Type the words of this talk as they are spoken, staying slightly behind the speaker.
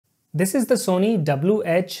This is the Sony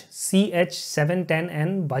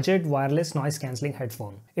WH-CH710N budget wireless noise cancelling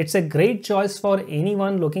headphone. It's a great choice for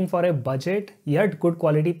anyone looking for a budget yet good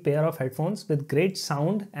quality pair of headphones with great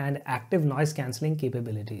sound and active noise cancelling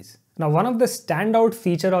capabilities. Now, one of the standout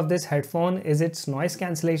feature of this headphone is its noise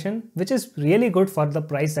cancellation, which is really good for the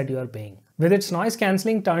price that you are paying. With its noise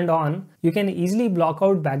cancelling turned on, you can easily block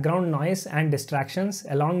out background noise and distractions,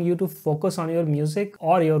 allowing you to focus on your music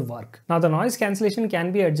or your work. Now, the noise cancellation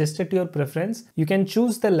can be adjusted to your preference. You can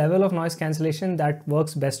choose the level of noise cancellation that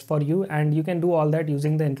works best for you, and you can do all that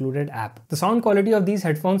using the included app. The sound quality of these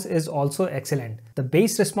headphones is also excellent. The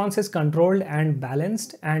bass response is controlled and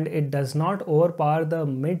balanced, and it does not overpower the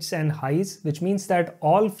mids and highs, which means that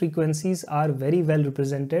all frequencies are very well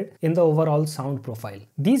represented in the overall sound profile.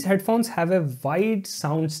 These headphones have a wide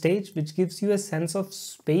sound stage which gives you a sense of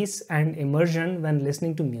space and immersion when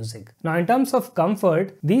listening to music. Now, in terms of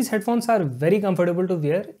comfort, these headphones are very comfortable to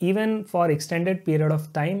wear even for extended period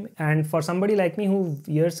of time, and for somebody like me who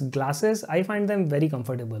wears glasses, I find them very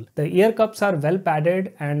comfortable. The ear cups are well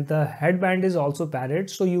padded and the headband is also padded,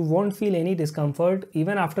 so you won't feel any discomfort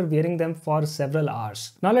even after wearing them for several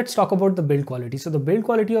hours. Now let's talk about the build quality. So the build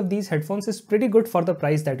quality of these headphones is pretty good for the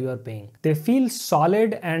price that you are paying. They feel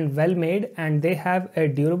solid and well made, and they have a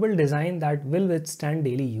durable design that will withstand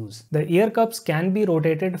daily use. The ear cups can be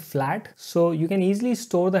rotated flat, so you can easily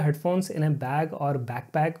store the headphones in a bag or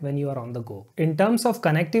backpack when you are on the go. In terms of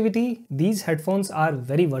connectivity, these headphones are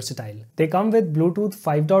very versatile. They come with Bluetooth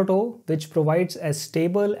 5.0, which provides a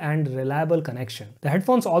stable and reliable connection. The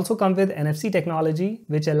headphones also come with NFC technology,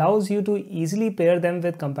 which allows you to easily pair them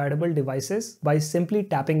with compatible devices by simply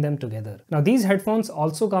tapping them together. Now, these headphones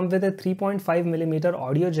also come with a 3.5mm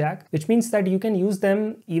audio jack, which means that you can use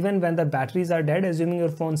them even when the batteries are dead, assuming your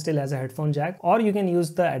phone still has a headphone jack, or you can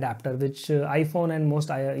use the adapter, which iPhone and most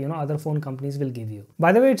other phone companies will give you.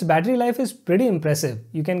 By the way, its battery life is pretty impressive.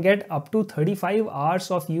 You can get up to 35 hours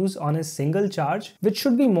of use on a single charge, which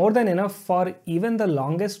should be more than enough for even the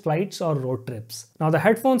longest flights or road trips. Now, the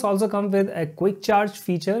headphones also come with a quick charge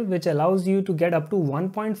feature, which allows you to get up to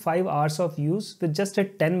 1.5 hours of use with just a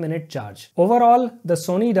 10-minute charge. Overall, the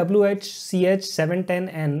Sony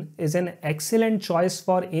WH-CH710N is an excellent choice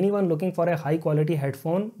for anyone looking for a high quality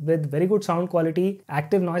headphone with very good sound quality,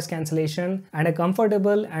 active noise cancellation, and a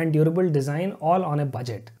comfortable and durable design, all on a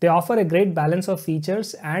budget. They offer a great balance of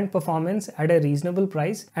features and performance at a reasonable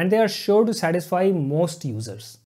price, and they are sure to satisfy most users.